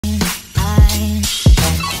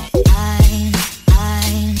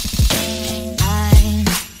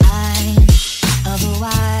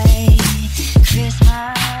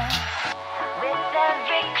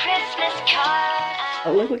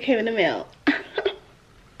look what came in the mail.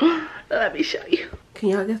 Let me show you. Can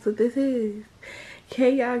y'all guess what this is?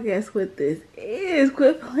 Can y'all guess what this is?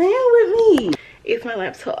 Quit playing with me. It's my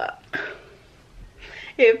laptop.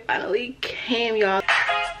 It finally came, y'all.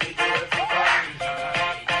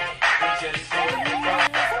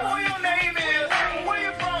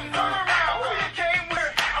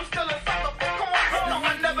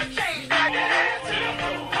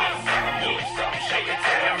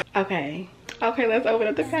 Okay, let's open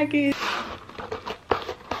up the package.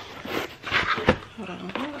 Hold on,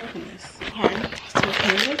 how do I open this? Okay, so it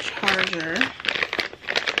came with a charger.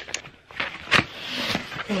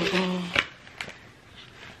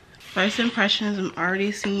 First impressions, I'm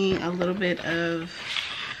already seeing a little bit of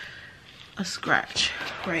a scratch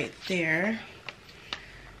right there.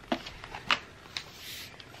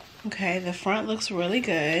 Okay, the front looks really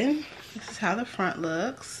good. This is how the front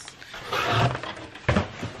looks.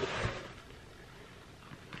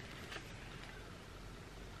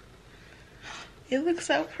 It looks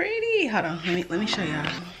so pretty. Hold on, let me show y'all.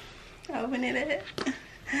 Open it up.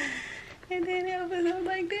 And then it opens up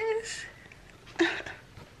like this.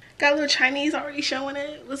 Got a little Chinese already showing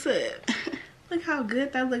it. What's up? Look how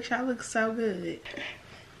good that looks. Y'all look so good.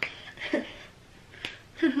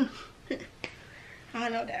 I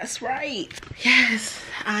know that's right. Yes,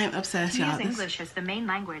 I'm obsessed, y'all. Use English as the main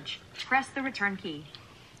language. Press the return key.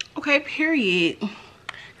 Okay, period.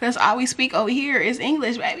 That's all we speak over here is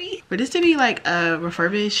English, baby. For this to be like a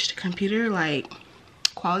refurbished computer, like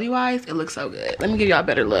quality wise, it looks so good. Let me give y'all a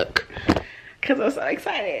better look because I'm so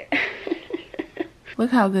excited. Look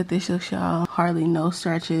how good this looks, y'all. Hardly no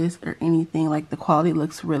stretches or anything. Like the quality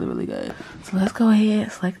looks really, really good. So let's go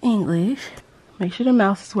ahead, select English. Make sure the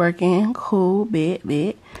mouse is working. Cool,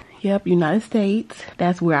 bit. Yep, United States.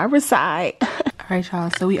 That's where I reside. Alright, y'all,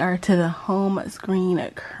 so we are to the home screen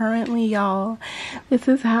currently, y'all. This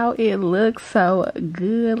is how it looks. So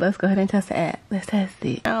good. Let's go ahead and test the app. Let's test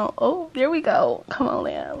it. Oh, there we go. Come on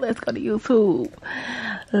now. Let's go to YouTube.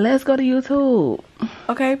 Let's go to YouTube.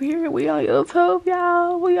 Okay, period. We on YouTube,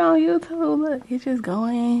 y'all. We on YouTube. Look, it's just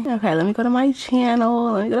going. Okay, let me go to my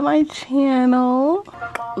channel.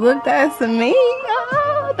 Look, that's me.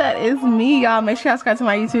 Oh, that is me, y'all. Make sure y'all subscribe to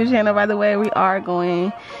my YouTube channel. By the way, we are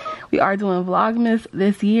doing Vlogmas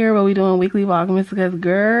this year, but we're doing weekly Vlogmas because,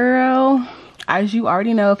 girl, as you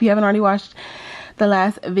already know, if you haven't already watched the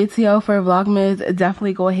last video for Vlogmas,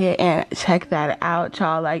 definitely go ahead and check that out,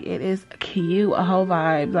 y'all. Like, it is cute, a whole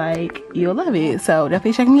vibe. Like, you'll love it. So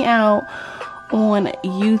definitely check me out on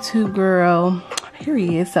YouTube, girl.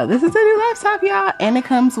 Period. So this is a new laptop, y'all, and it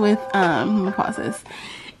comes with let me pause this.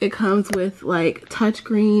 It comes with like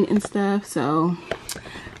touchscreen and stuff. So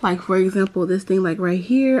like, for example, this thing, like right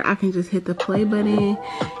here, I can just hit the play button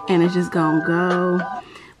and it's just gonna go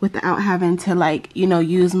without having to, like, you know,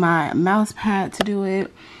 use my mouse pad to do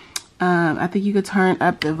it. I think you could turn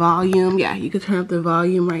up the volume. Yeah, you could turn up the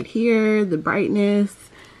volume right here, the brightness.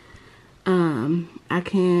 I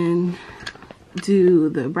can do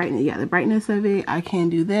the brightness, yeah, the brightness of it. I can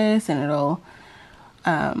do this and it'll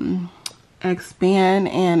expand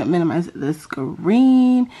and minimize the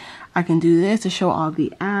screen. I can do this to show all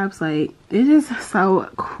the apps. Like, it's just so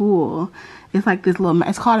cool. It's like this little,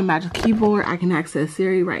 it's called a Magic Keyboard. I can access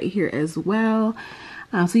Siri right here as well.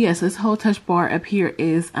 So yes, this whole touch bar up here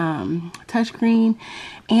is touchscreen.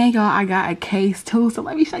 And y'all, I got a case too. So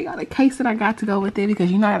let me show y'all the case that I got to go with it, because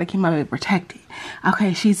you know I gotta keep my baby protected.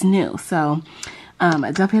 Okay, she's new, so I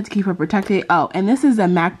definitely have to keep her protected. Oh, and this is a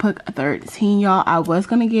MacBook 13, y'all. I was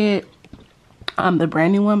gonna get the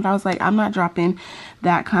brand new one, but I was like, I'm not dropping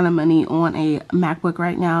that kind of money on a MacBook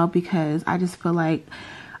right now, because I just feel like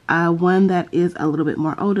one that is a little bit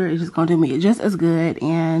more older is just gonna do me just as good.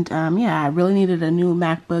 And yeah, I really needed a new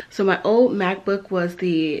MacBook. So my old MacBook was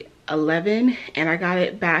the 11, and I got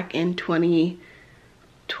it back in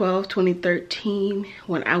 2012, 2013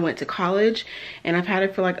 when I went to college, and I've had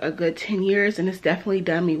it for like a good 10 years, and it's definitely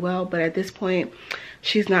done me well. But at this point,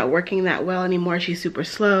 she's not working that well anymore. She's super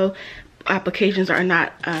slow. Applications are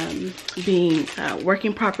not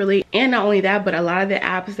working properly, and not only that, but a lot of the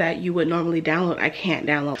apps that you would normally download, I can't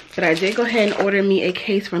download. But I did go ahead and order me a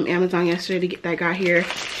case from Amazon yesterday to get that got here,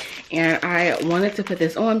 and I wanted to put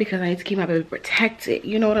this on because I need to keep my baby protected,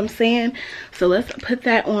 you know what I'm saying? So let's put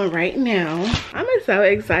that on right now. I'm so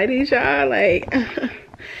excited, y'all. Like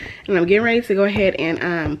and I'm getting ready to go ahead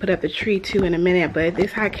and put up the tree too in a minute, but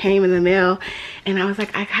this how it came in the mail, and I was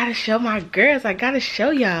like, I gotta show my girls, I gotta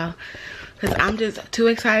show y'all, because I'm just too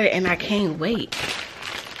excited and I can't wait.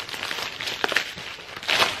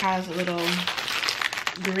 Has a little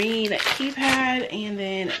green keypad and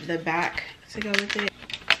then the back to go with it.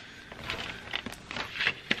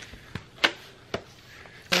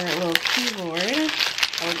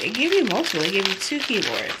 it give you multiple. It give you 2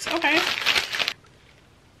 keyboards. Okay.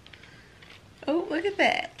 Oh, look at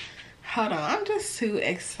that. Hold on, I'm just too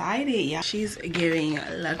excited, y'all. She's giving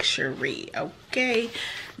luxury, okay?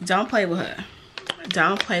 Don't play with her.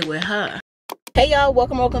 Don't play with her. Hey y'all,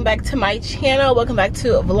 welcome back to my channel. Welcome back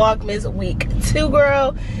to Vlogmas week 2,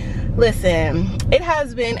 girl. Listen, it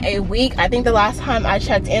has been a week. I think the last time I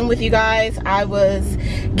checked in with you guys, I was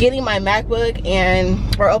getting my MacBook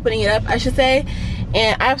or opening it up, I should say.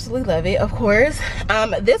 And I absolutely love it, of course.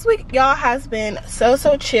 This week, y'all, has been so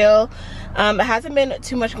chill. It hasn't been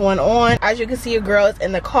too much going on. As you can see, your girl is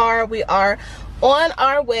in the car. We are on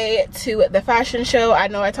our way to the fashion show. I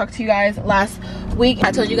know I talked to you guys last week.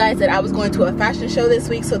 I told you guys that I was going to a fashion show this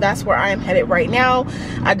week, so that's where I am headed right now.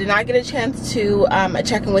 I did not get a chance to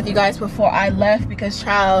check in with you guys before I left because,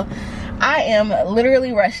 child, I am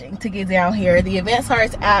literally rushing to get down here. The event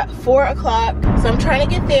starts at 4 o'clock, so I'm trying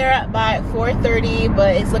to get there by 4:30,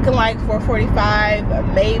 but it's looking like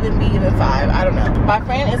 4:45, may even be even 5, I don't know. My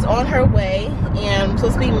friend is on her way, and I'm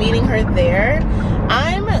supposed to be meeting her there.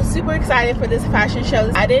 I'm super excited for this fashion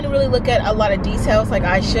show. I didn't really look at a lot of details like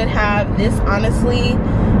I should have. This honestly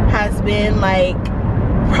has been like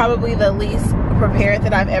probably the least prepared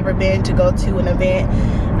that I've ever been to go to an event,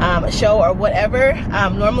 a show or whatever.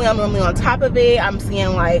 Normally I'm on top of it. I'm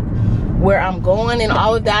seeing like where I'm going and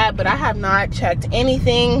all of that, but I have not checked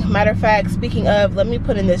anything. Matter of fact, speaking of, let me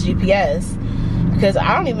put in this GPS because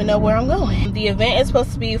I don't even know where I'm going. The event is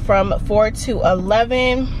supposed to be from 4 to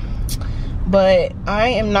 11, but I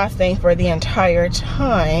am not staying for the entire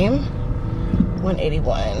time.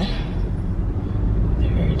 181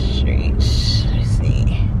 3rd Street. Let's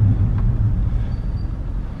see.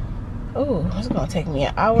 Oh, it's gonna take me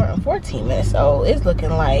an hour and 14 minutes. So it's looking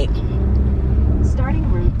like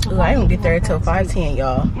Starting route. Ooh, I don't get there until 5:10,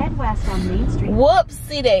 y'all. Head west on Main Street.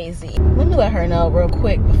 Whoopsie daisy. Let me let her know real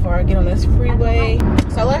quick before I get on this freeway.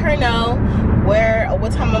 So let her know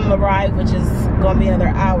what time I'm gonna arrive, which is gonna be another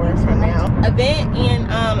hour from now. Event in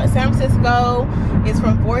San Francisco is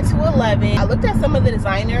from 4 to 11. I looked at some of the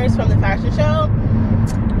designers from the fashion show,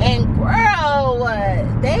 and girl,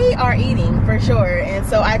 they are eating for sure. And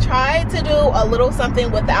so I tried to do a little something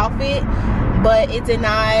with the outfit, but it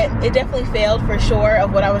definitely failed for sure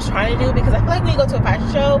of what I was trying to do, because I feel like when you go to a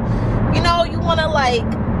fashion show, you know, you want to like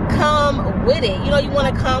come with it, you know, you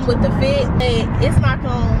want to come with the fit. It's not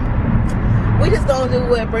gonna, we just gonna do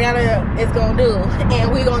what Brianna is gonna do,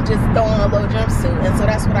 and we gonna just throw on a little jumpsuit. And so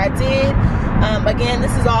that's what I did. Again,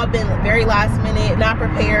 this has all been very last minute, not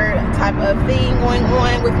prepared type of thing going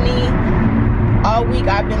on with me. All week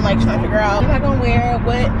I've been like trying to figure out what am I gonna wear,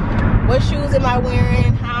 what shoes am I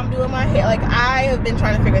wearing, how I'm doing my hair. Like, I have been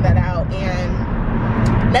trying to figure that out,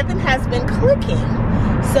 and nothing has been clicking.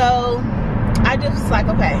 So I just like,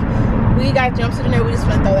 okay, we got a jumpsuit in there, we just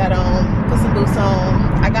gonna throw that on, put some boots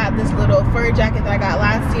on. I got this little fur jacket that I got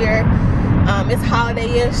last year. It's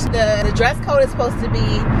holiday-ish. The dress code is supposed to be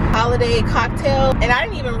holiday cocktail, and I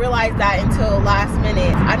didn't even realize that until last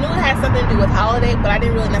minute. I knew it had something to do with holiday, but I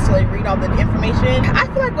didn't really necessarily read all the information. I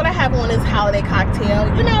feel like what I have on is holiday cocktail.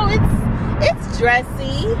 You know, it's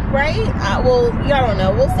dressy, right? Well, y'all don't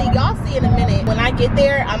know. We'll see. Y'all see in a minute. When I get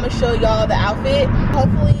there, I'm gonna show y'all the outfit.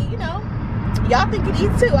 Hopefully, you know, y'all think it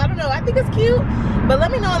eats too. I don't know. I think it's cute. But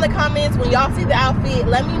let me know in the comments when y'all see the outfit.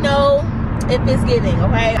 Let me know if it's giving,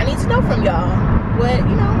 okay? I need to know from y'all what,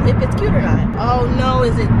 you know, if it's cute or not. Oh no,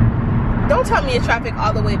 is it? Don't tell me it's traffic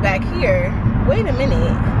all the way back here. Wait a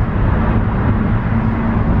minute.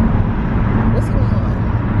 What's going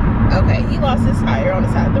on? Okay, he lost his tire on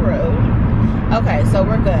the side of the road. Okay, so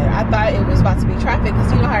we're good. I thought it was about to be traffic,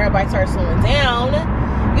 because you know how everybody starts slowing down.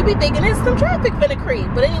 You be thinking it's some traffic finna creep.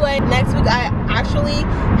 But anyway, next week I actually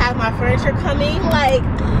have my furniture coming. Like,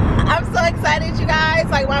 I'm so excited, you guys.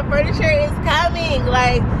 Like, my furniture is coming.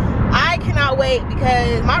 Like, I cannot wait,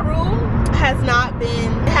 because my room has not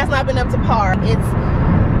been up to par. It's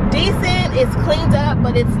decent, it's cleaned up,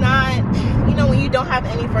 but it's not, you know, when you don't have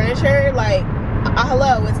any furniture, like,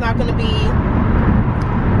 hello, it's not gonna be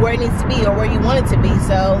where it needs to be or where you want it to be.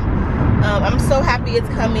 So I'm so happy it's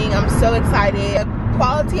coming. I'm so excited.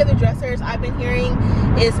 Quality of the dressers I've been hearing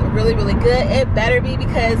is really good. It better be,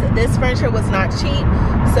 because this furniture was not cheap.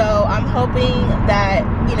 So I'm hoping that,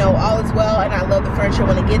 you know, all is well, and I love the furniture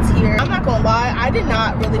when it gets here. I'm not gonna lie, I did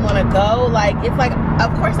not really want to go. Like, it's like,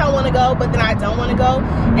 of course I want to go, but then I don't want to go.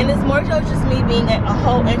 And it's more so just me being a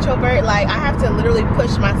whole introvert. Like, I have to literally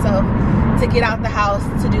push myself to get out the house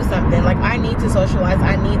to do something. Like, I need to socialize,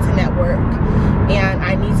 I need to network, and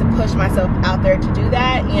I need to push myself out there to do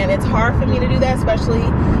that. And it's hard for me to do that, especially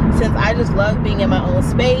since I just love being in my own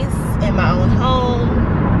space, in my own home.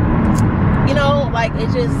 you know, like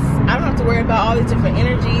it just, I don't have to worry about all these different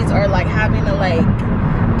energies or like having to like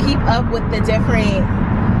keep up with the different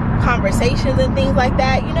conversations and things like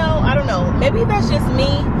that, you know. I don't know, maybe that's just me,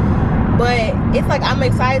 but it's like I'm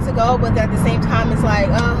excited to go, but at the same time it's like,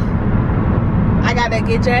 I gotta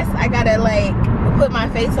get dressed, I gotta like put my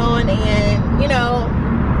face on and, you know,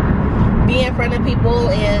 be in front of people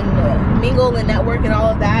and mingle and network and all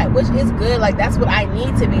of that, which is good. Like that's what I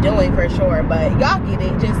need to be doing for sure, but y'all get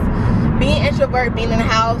it. Just being introvert, being in the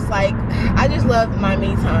house, like I just love my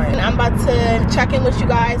me time. I'm about to check in with you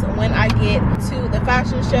guys when I get to the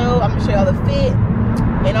fashion show. I'm gonna show y'all the fit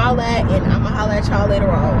and all that, and I'm gonna holler at y'all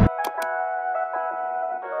later on.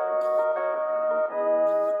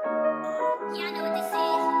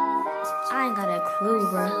 I ain't got a clue,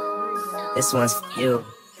 bro. This one's for you.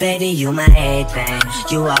 Baby, you my everything.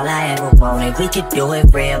 You all I ever wanted. We could do it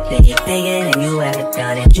real big, bigger than you ever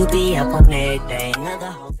done it. You be up on everything.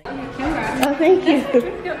 Oh, thank you.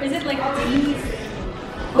 Is it like these?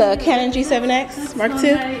 The Canon G7X Mark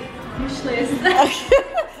II. Wish list.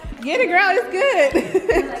 Get it, girl. It's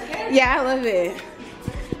good. Yeah, I love it.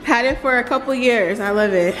 Had it for a couple years. I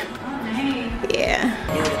love it. Yeah.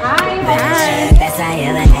 Hi. Best I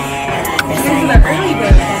ever had. Best I ever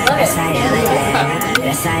had. Best I ever had.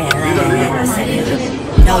 Best I ever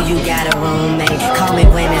had. Know you got a roommate. Call me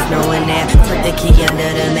when there's no one there. Put the key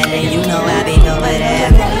under the mat and you know I be over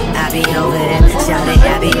there. I be over there. Shout it,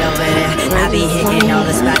 I be over there. I be hitting all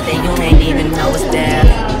the spots that you ain't even know it's there.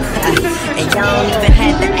 And y'all don't even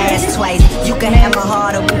have to ask twice. You can have my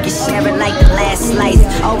heart or we can share it like the last slice.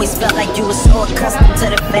 Always felt like you were so accustomed to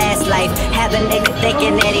the fast life. Have a nigga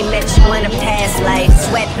thinking that he met you in a past life.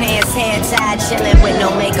 Sweatpants, hair tied, chilling with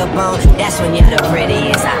no makeup on. That's when you're the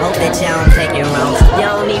prettiest. I hope that y'all don't take it wrong.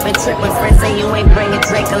 Y'all don't even trip when friends say you ain't bringing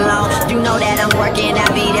Drake along. You know that I'm working,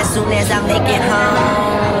 I'll be there soon as I make it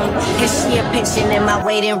home. Cause she a patient in my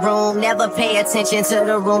waiting room. Never pay attention to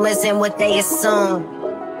the rumors and what they assume.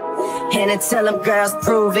 And until them girls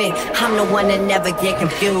prove it, I'm the one that never get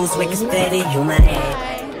confused with. Cause baby, you my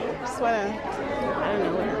head. Just wanna, I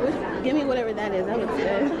don't know, give me whatever that is. That looks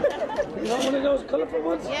good. You want one of those colorful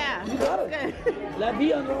ones? Yeah, You got that's it. good. La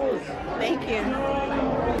vie en rose. Thank you.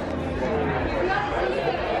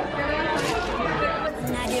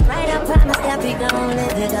 I get right, I promise that we gon'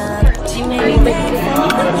 live it up. She made me baby.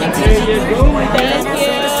 There you go.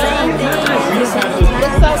 Looks so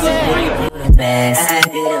good. Best,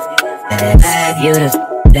 you the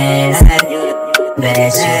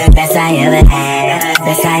best, best I ever had,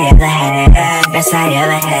 best I ever had, best I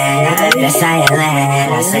ever had, best I ever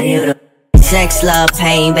had. I said you the sex, love,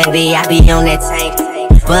 pain, baby. I be on that tank.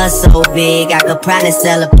 Buzz so big, I could probably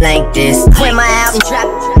sell a blank this. When my album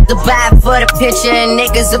drop, to buy it for the picture, and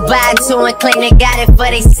niggas will buy it too and claim they got it for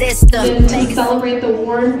they sister. To celebrate the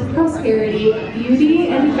warmth, prosperity, beauty,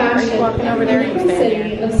 and fashion Walking over there in the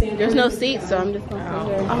city of San There's no seats, so I'm just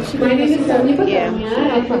gonna My name is Sonia Begonia,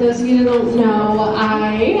 and for those of you who don't know,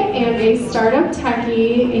 I am a startup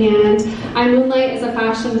techie, and I moonlight as a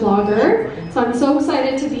fashion blogger. So I'm so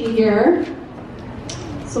excited to be here.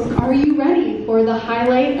 So are you ready for the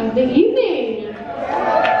highlight of the evening?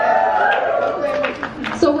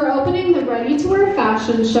 So we're opening the Ready to Wear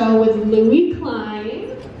fashion show with Louis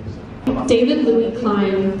Klein, David Louis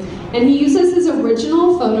Klein, and he uses his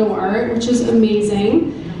original photo art, which is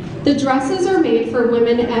amazing. The dresses are made for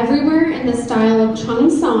women everywhere in the style of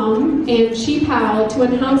cheongsam and qipao to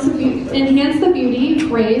enhance the beauty,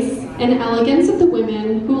 grace, and elegance of the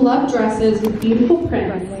women who love dresses with beautiful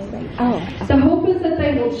prints. The hope is that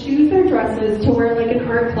they will choose their dresses to wear like an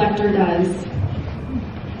art collector does.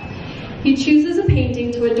 He chooses a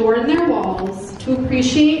painting to adorn their walls, to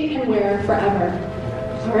appreciate and wear forever.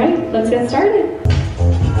 All right, let's get started.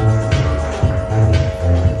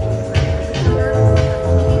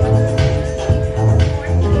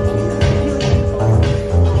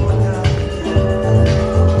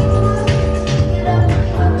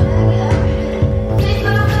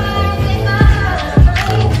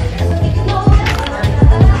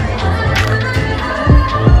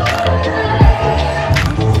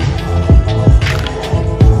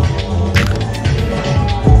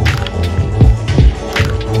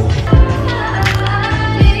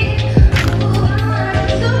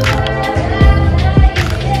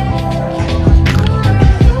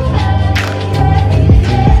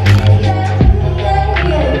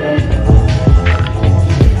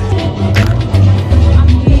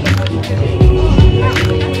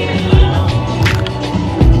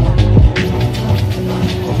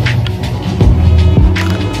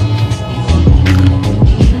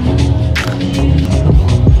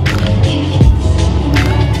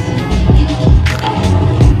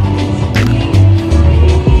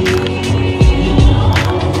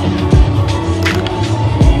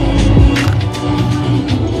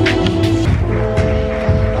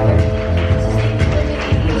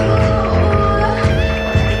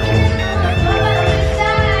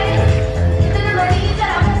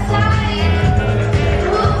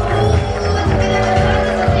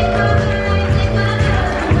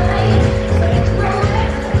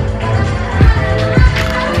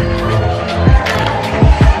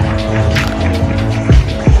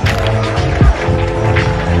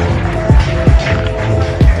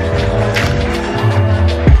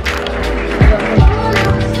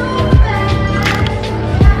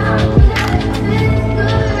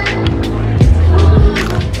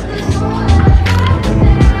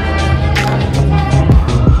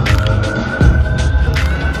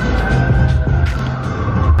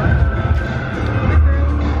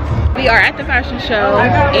 fashion show,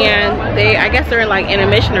 and I guess they're in like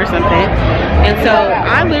intermission or something. And so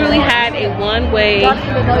I literally had a one-way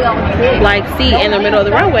like seat in the middle of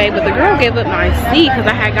the runway, but the girl gave up my seat because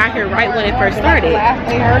I had got here right when it first started.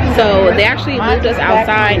 So they actually moved us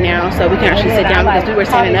outside now so we can actually sit down, because we were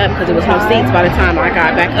standing up because there was no seats by the time I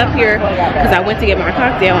got back up here, because I went to get my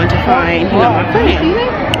cocktail and to find, you know, my friend.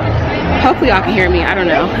 Hopefully y'all can hear me. I don't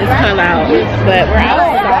know. It's kind of loud, but we're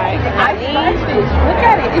outside.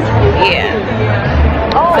 Yeah.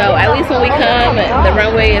 So at least when we come, the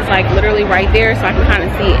runway is like literally right there, so I can kind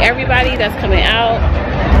of see everybody that's coming out.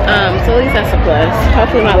 So at least that's a plus.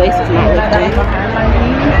 Hopefully my lace is not lifting.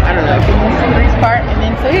 I don't know.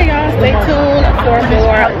 So here y'all, stay tuned for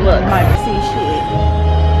more looks. See shit.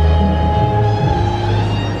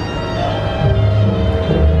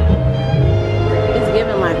 It's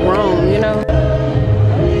giving like Rome, you know?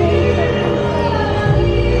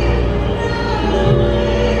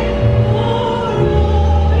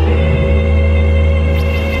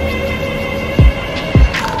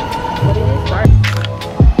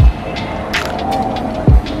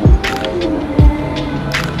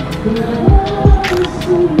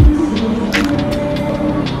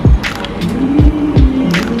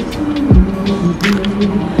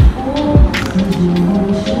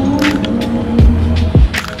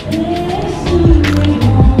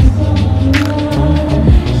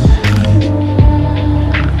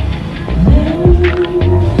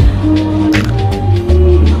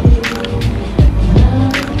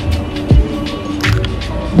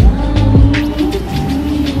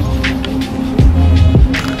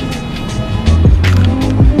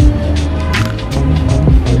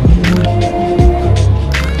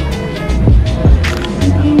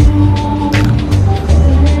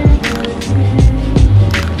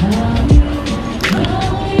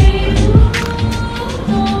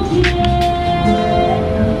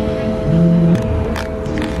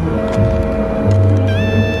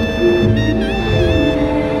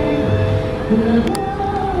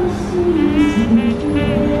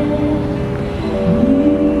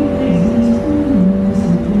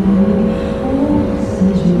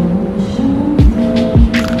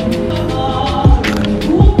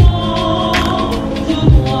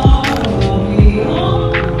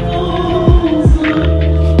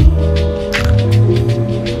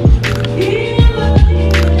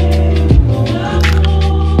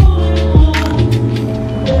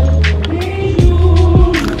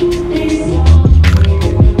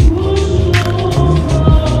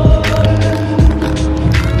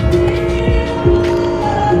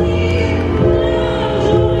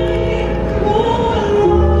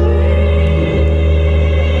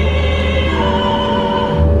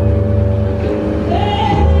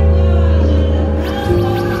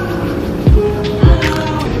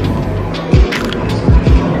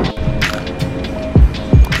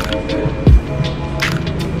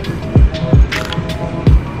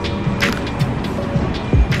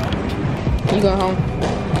 You go home.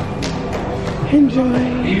 Enjoy.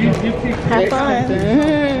 Have fun.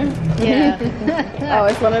 Yeah. Oh,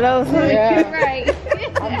 it's one of those. Yeah. Right.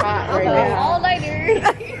 I'm hot right now. All nighter.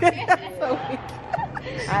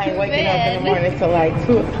 I ain't waking up in the morning till like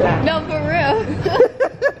 2 o'clock. No, for real.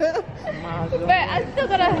 But I still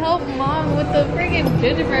gotta help mom with the freaking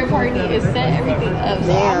gingerbread party and set everything up.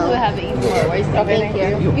 So I'm gonna have to eat more. Okay, thank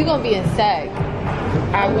you. You're gonna be in SAG.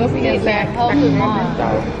 I will be in back. Helping mom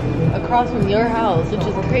across from your house, which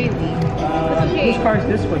is crazy. Whose car is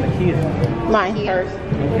this one? The Kia. Mine first.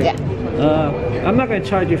 Yeah. I'm not going to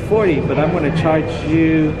charge you 40, but I'm going to charge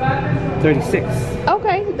you 36.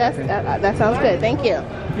 Okay, that sounds good. Thank you.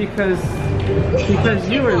 Because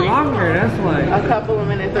you were longer. That's why. A couple of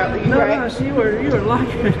minutes early. No, you were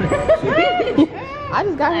longer. I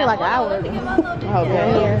just got here like an hour.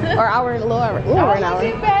 Okay. Or hour and a little over an hour.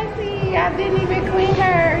 Bessie, I didn't even clean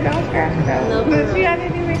her. Don't scratch her. I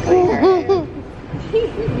didn't even clean her.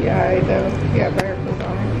 Yeah, I do. Yeah, better put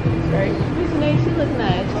on her. Right. Which name she look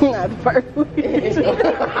nice? Not perfect.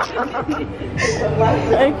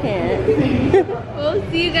 I can't. We'll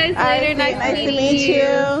see you guys later. Right, nice to meet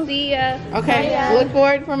you. See ya. Okay, Bye. look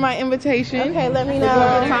forward for my invitation. Okay, let me To go to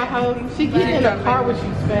know. Tahoe. She gets in the car with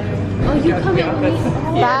you special. Oh, you coming with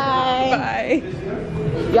me? Bye. Bye.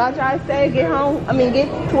 Y'all drive safe, get home. I mean, get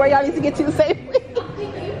to where y'all need to get to safely.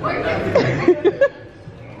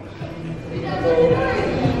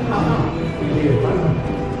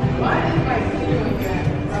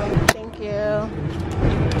 Thank you.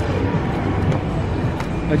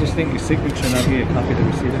 I just think your signature and I'll get a copy of the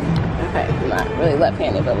receipt. Okay, not really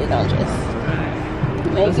left-handed, but we don't just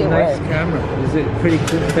make That's it a nice work. camera. Is it pretty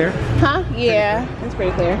clear? Huh? Yeah, it's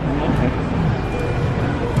pretty clear. Okay.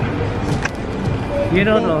 You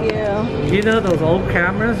know those old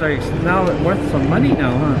cameras are now worth some money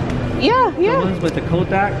now, huh? Yeah, yeah. The ones with the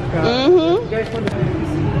Kodak. Mm-hmm. You guys want to...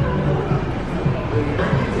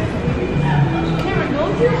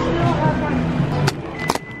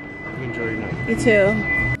 Enjoy your night. You too.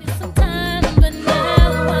 Sometimes, but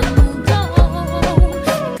now I moved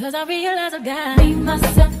on. 'Cause I realize I gotta leave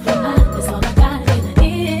myself behind. That's all I got in the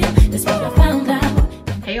end. That's what I found out.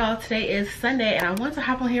 Hey y'all, today is Sunday and I want to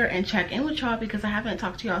hop on here and check in with y'all because I haven't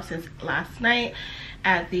talked to y'all since last night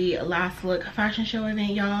at the Last Look fashion show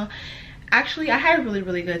event, y'all. Actually, I had a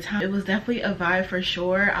really good time. It was definitely a vibe for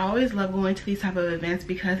sure. I always love going to these type of events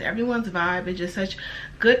because everyone's vibe is just such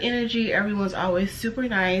good energy. Everyone's always super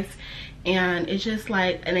nice and it's just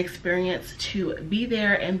like an experience to be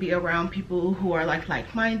there and be around people who are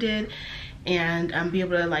like-minded and be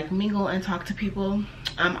able to like mingle and talk to people.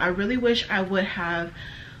 I really wish I would have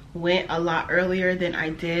went a lot earlier than I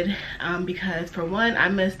did because for one, I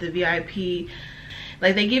missed the VIP.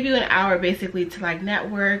 Like they give you an hour basically to like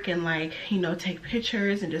network and like, you know, take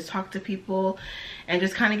pictures and just talk to people and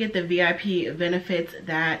just kind of get the VIP benefits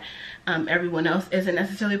that everyone else isn't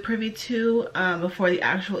necessarily privy to before the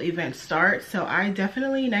actual event starts. So I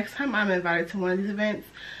definitely, next time I'm invited to one of these events,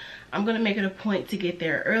 I'm gonna make it a point to get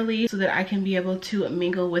there early so that I can be able to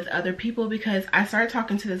mingle with other people because I started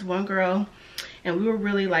talking to this one girl and we were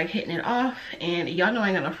really like hitting it off, and y'all know I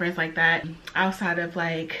ain't got no friends like that outside of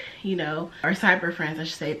like, you know, our cyber friends, I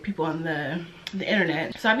should say, people on the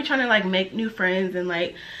internet. So I be trying to like make new friends and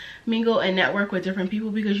like mingle and network with different people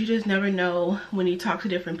because you just never know when you talk to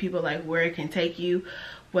different people like where it can take you,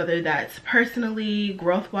 whether that's personally,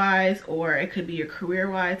 growth wise, or it could be your career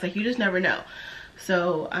wise. Like you just never know.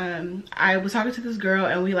 So I was talking to this girl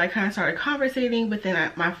and we like kind of started conversating, but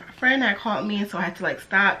then my friend had called me, and so I had to like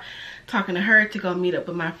stop talking to her to go meet up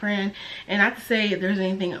with my friend. And not to say there's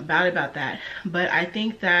anything about that, but I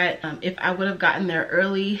think that if I would have gotten there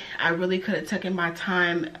early, I really could have taken my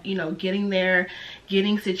time, you know, getting there,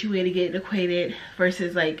 getting situated, getting acquainted,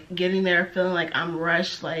 versus like getting there feeling like I'm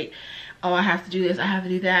rushed, like, oh, I have to do this, I have to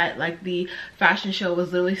do that. Like the fashion show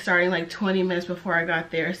was literally starting like 20 minutes before I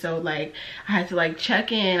got there. So like I had to like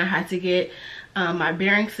check in, I had to get my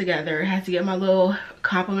bearings together, I had to get my little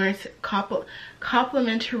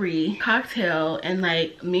complimentary cocktail and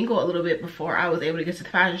like mingle a little bit before I was able to get to the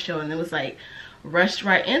fashion show. And it was like rushed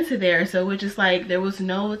right into there. So it was just like there was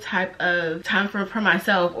no type of time for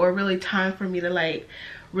myself or really time for me to like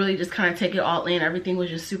really just kind of take it all in. Everything was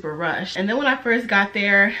just super rushed. And then when I first got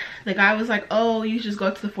there, the guy was like, oh, you just go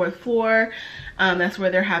to the 4th floor. That's where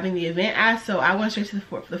they're having the event at. So I went straight to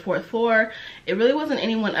the fourth floor. It really wasn't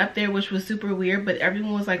anyone up there, which was super weird, but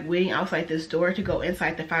everyone was like waiting outside this door to go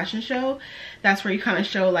inside the fashion show. That's where you kind of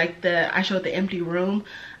show like I showed the empty room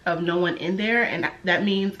of no one in there, and that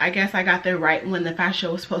means I guess I got there right when the fashion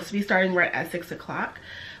show was supposed to be starting, right at 6 o'clock.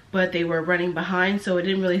 But they were running behind, so it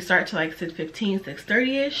didn't really start till like 6:15,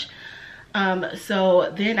 6:30ish.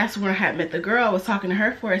 So then that's when I had met the girl. I was talking to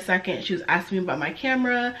her for a second. She was asking me about my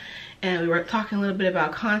camera and we were talking a little bit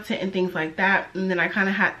about content and things like that. And then I kind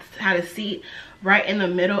of had a seat right in the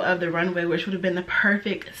middle of the runway, which would have been the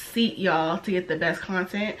perfect seat, y'all, to get the best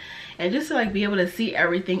content and just to like be able to see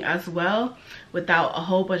everything as well without a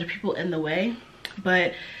whole bunch of people in the way.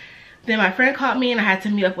 But then my friend called me and I had to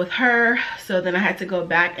meet up with her. So then I had to go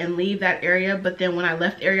back and leave that area. But then when I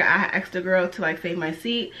left the area, I asked the girl to like save my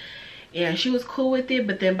seat and she was cool with it.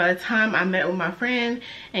 But then by the time I met with my friend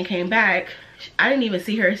and came back, I didn't even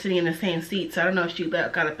see her sitting in the same seat. So I don't know if she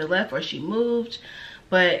got up and left or she moved.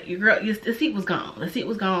 But the seat was gone. The seat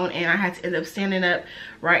was gone and I had to end up standing up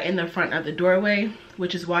right in the front of the doorway,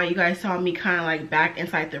 which is why you guys saw me kind of like back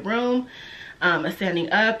inside the room,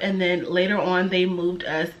 standing up. And then later on, they moved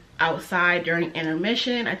us outside during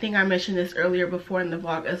intermission. I think I mentioned this earlier before in the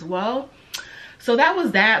vlog as well. So that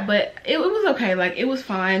was that, but it was okay. Like it was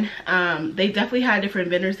fine. They definitely had different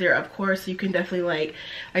vendors there, of course. So you can definitely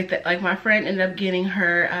like my friend ended up getting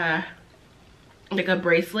her like a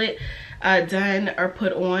bracelet done or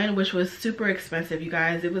put on, which was super expensive, you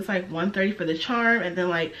guys. It was like $130 for the charm, and then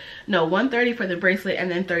like no, $130 for the bracelet,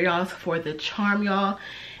 and then $30 for the charm, y'all.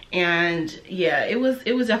 And yeah, it was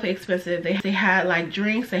definitely expensive. They had like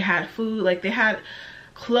drinks, they had food, like they had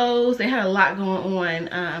clothes, they had a lot going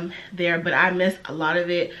on there, but I missed a lot of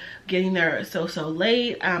it getting there so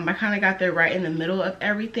late. I kind of got there right in the middle of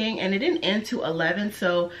everything, and it didn't end to 11.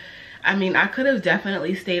 So I mean, I could have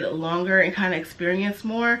definitely stayed longer and kind of experienced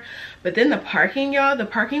more. But then the parking, y'all, the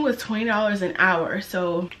parking was $20 an hour.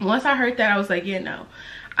 So once I heard that, I was like, yeah, no,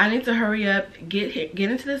 I need to hurry up, get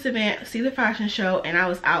into this event, see the fashion show, and I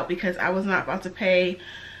was out because I was not about to pay,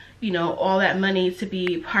 you know, all that money to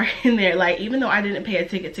be parking there. Like, even though I didn't pay a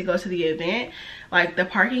ticket to go to the event, like the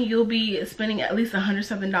parking, you'll be spending at least $100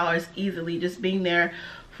 something easily just being there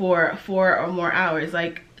for 4 or more hours.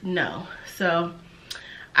 Like, no. So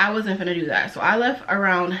I wasn't gonna do that. So I left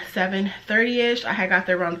around 7:30ish. I had got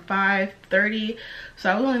there around 5:30. So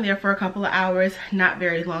I was only there for a couple of hours, not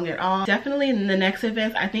very long at all. Definitely in the next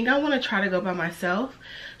events, I think I want to try to go by myself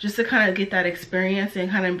just to kind of get that experience and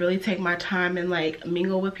kind of really take my time and like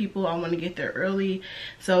mingle with people. I want to get there early.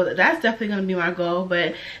 So that's definitely going to be my goal.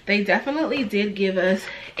 But they definitely did give us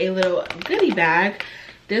a little goodie bag.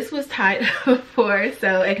 This was tied for,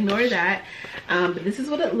 so ignore that. But this is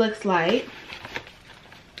what it looks like.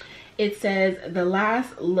 It says The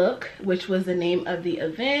Last Look, which was the name of the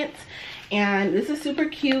event. And this is super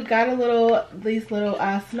cute. Got a little, these little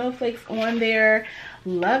snowflakes on there.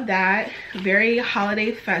 Love that. Very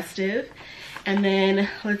holiday festive. And then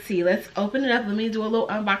let's see, let's open it up. Let me do a little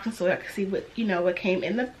unboxing so I can see what, you know, what came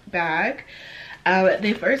in the bag.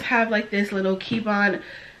 They first have like this little Keep-On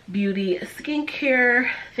Beauty skincare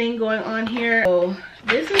thing going on here. So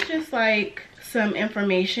this is just like some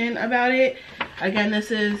information about it. Again, this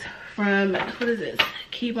is from, what is this,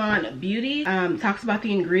 Keep-On Beauty. Talks about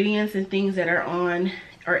the ingredients and things that are on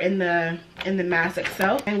or in the mask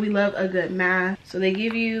itself. And we love a good mask. So they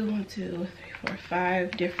give you 1, 2, 3, 4,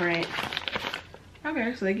 5 different,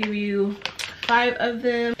 okay, so they give you 5 of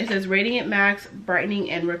them. It says Radiant Max Brightening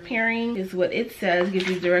and Repairing is what it says. Gives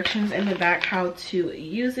you directions in the back how to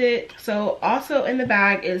use it. So also in the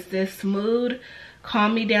bag is this Smooth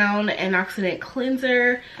Calm Me Down Antioxidant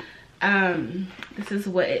Cleanser. This is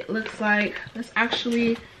what it looks like. Let's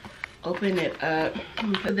actually open it up.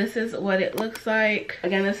 This is what it looks like.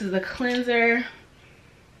 Again, this is the cleanser.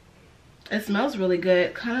 It smells really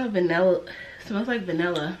good. Kind of vanilla. It smells like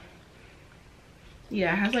vanilla.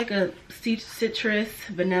 Yeah, it has like a citrus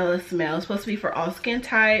vanilla smell. It's supposed to be for all skin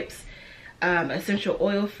types. Essential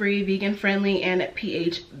oil free, vegan friendly, and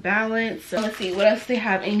pH balanced. So let's see what else they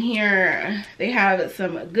have in here. They have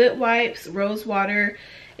some good wipes, rose water.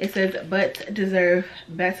 It says butts deserve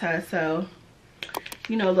better. So,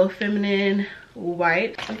 you know, a little feminine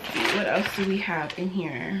white. Let's see, what else do we have in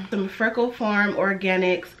here? Some Freckle Farm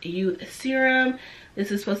Organics Youth Serum. This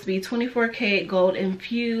is supposed to be 24K gold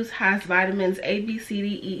infused, has vitamins A, B, C, D,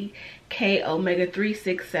 E, K, omega 3,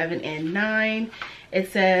 6, 7, and 9.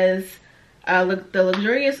 It says the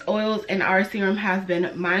luxurious oils in our serum has been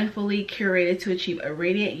mindfully curated to achieve a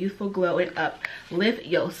radiant, youthful glow and uplift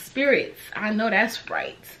your spirits. I know that's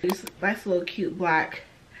right. This nice little cute black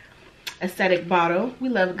aesthetic bottle. We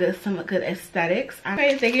love some good aesthetics.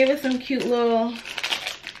 Okay, they gave us some cute little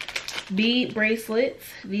bead bracelets.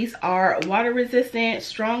 These are water resistant,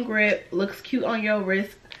 strong grip, looks cute on your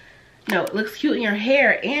wrist. No, it looks cute in your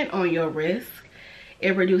hair and on your wrist.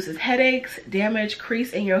 It reduces headaches, damage,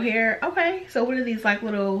 crease in your hair. Okay, so what are these, like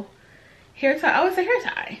little hair tie? Oh, it's a hair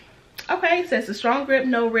tie. Okay, so it's a strong grip,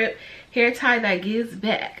 no rip hair tie that gives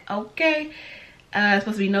back. Okay, it's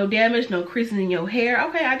supposed to be no damage, no creasing in your hair.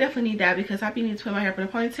 Okay, I definitely need that because I be needing to put my hair up in a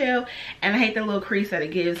ponytail, and I hate the little crease that it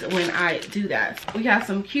gives when I do that. We have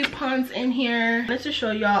some coupons in here. Let's just show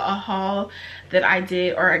y'all a haul that I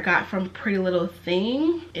did or I got from Pretty Little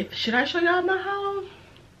Thing. Should I show y'all my haul?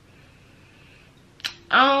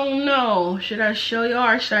 I don't know. Should I show y'all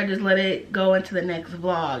or should I just let it go into the next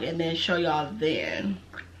vlog and then show y'all then?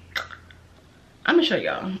 I'm gonna show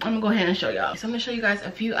y'all. I'm gonna go ahead and show y'all. So I'm gonna show you guys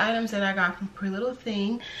a few items that I got from Pretty Little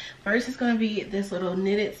Thing. First is gonna be this little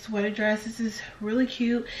knitted sweater dress. This is really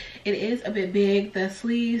cute. It is a bit big. The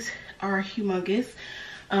sleeves are humongous,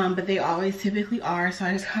 but they always typically are. So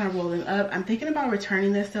I just kind of roll them up. I'm thinking about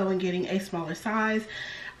returning this though and getting a smaller size.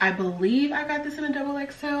 I believe I got this in a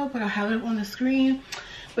XXL, but I'll have it on the screen.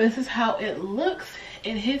 But this is how it looks.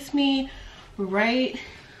 It hits me right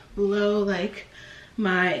below like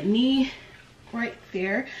my knee right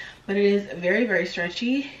there, but it is very, very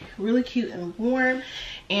stretchy, really cute and warm.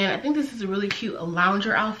 And I think this is a really cute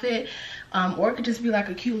lounger outfit, or it could just be like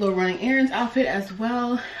a cute little running errands outfit as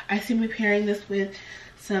well. I see me pairing this with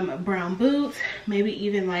some brown boots, maybe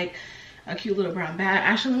even like a cute little brown bag.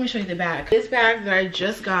 Actually, let me show you the bag. This bag that I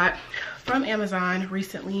just got from Amazon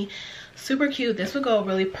recently, super cute. This would go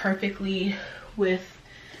really perfectly with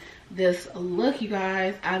this look, you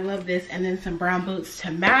guys. I love this. And then some brown boots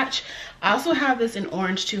to match. I also have this in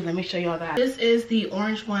orange too. Let me show y'all that. This is the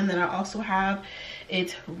orange one that I also have.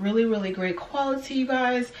 It's really, really great quality, you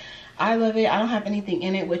guys. I love it. I don't have anything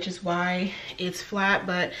in it, which is why it's flat,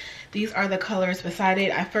 but these are the colors beside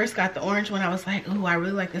it. I first got the orange one. I was like, oh, I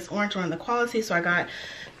really like this orange one, the quality. So I got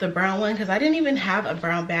the brown one because I didn't even have a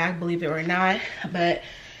brown bag, believe it or not. But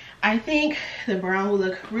I think the brown will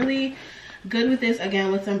look really good with this,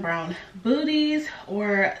 again, with some brown booties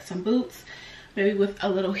or some boots, maybe with a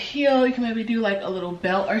little heel. You can maybe do like a little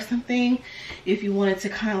belt or something if you wanted to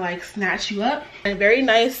kind of like snatch you up. And very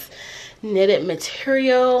nice knitted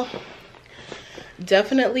material.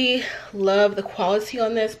 Definitely love the quality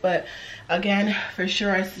on this, but again, for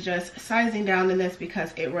sure I suggest sizing down in this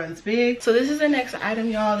because it runs big. So this is the next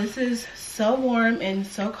item, y'all. This is so warm and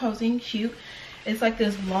so cozy and cute. It's like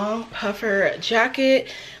this long puffer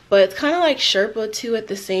jacket, but it's kind of like Sherpa too at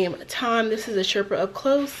the same time. This is a Sherpa up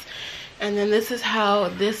close, and then this is how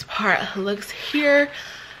this part looks here.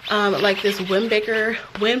 Like this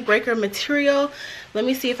windbreaker material. Let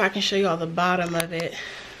me see if I can show you all the bottom of it.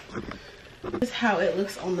 This is how it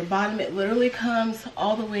looks on the bottom. It literally comes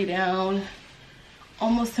all the way down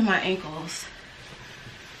almost to my ankles.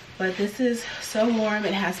 But this is so warm.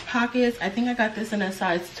 It has pockets. I think I got this in a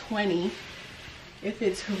size 20. It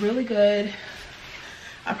fits really good.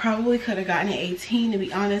 I probably could have gotten an 18 to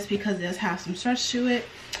be honest, because it does have some stretch to it.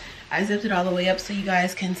 I zipped it all the way up so you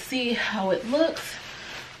guys can see how it looks.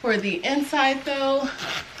 For the inside though,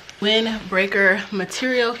 windbreaker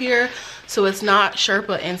material here. So it's not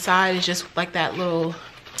Sherpa inside, it's just like that little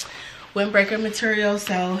windbreaker material.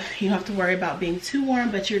 So you don't have to worry about being too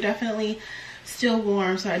warm, but you're definitely still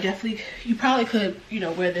warm. So you probably could, you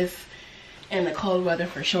know, wear this in the cold weather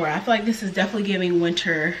for sure. I feel like this is definitely giving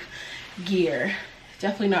winter gear.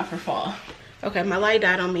 Definitely not for fall. Okay, my light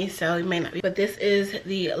died on me, so it may not be. But this is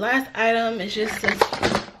the last item. It's just this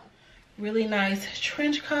really nice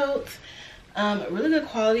trench coat. Really good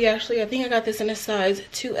quality actually. I think I got this in a size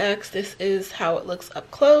 2X. This is how it looks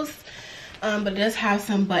up close. But it does have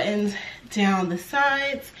some buttons down the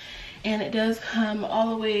sides, and it does come all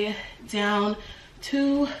the way down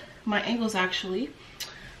to my ankles actually.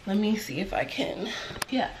 Let me see if I can.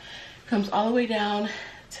 Yeah, comes all the way down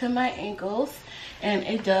to my ankles, and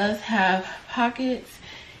it does have pockets.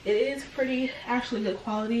 It is pretty actually good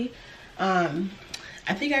quality.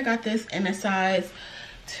 I think I got this in a size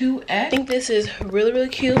 2X. I think this is really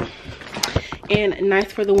cute and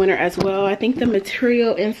nice for the winter as well. I think the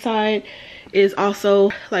material inside is also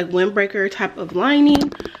like windbreaker type of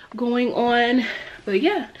lining going on. But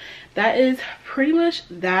yeah, that is pretty much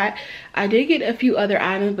that. I did get a few other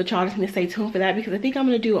items, but y'all just need to stay tuned for that, because I think I'm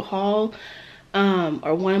gonna do a haul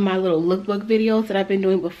or one of my little lookbook videos that I've been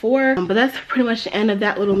doing before. But that's pretty much the end of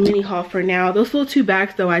that little mini haul for now. Those little 2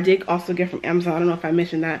 bags though, I did also get from Amazon. I don't know if I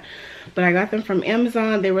mentioned that, but I got them from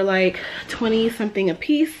Amazon. They were like 20 something a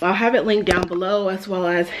piece. I'll have it linked down below, as well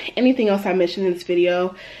as anything else I mentioned in this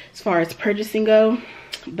video as far as purchasing go.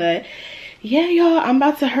 But yeah, y'all, I'm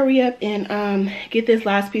about to hurry up and get this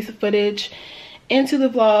last piece of footage into the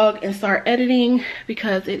vlog and start editing,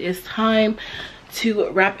 because it is time to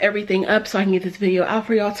wrap everything up so I can get this video out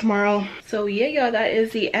for y'all tomorrow. So yeah, y'all, that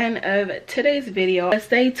is the end of today's video.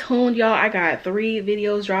 Stay tuned, y'all. I got 3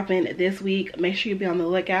 videos dropping this week. Make sure you be on the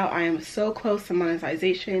lookout. I am so close to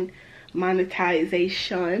monetization,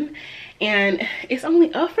 and it's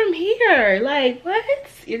only up from here. Like, what?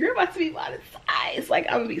 Your girl about to be monetized. Like,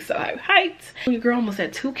 I'm gonna be so hyped. Your girl almost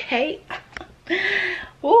at 2K.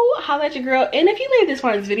 Oh, holla at your girl. And if you made this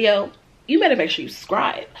far in this video, you better make sure you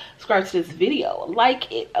subscribe to this video, like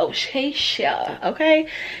it, okay?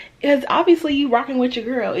 Because obviously you rocking with your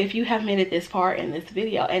girl if you have made it this far in this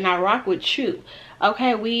video, and I rock with you,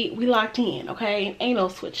 okay? We locked in, okay? Ain't no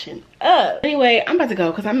switching up. Anyway, I'm about to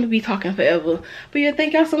go because I'm gonna be talking forever. But yeah,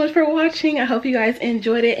 thank y'all so much for watching. I hope you guys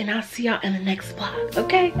enjoyed it, and I'll see y'all in the next vlog,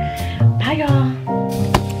 okay? Bye, y'all.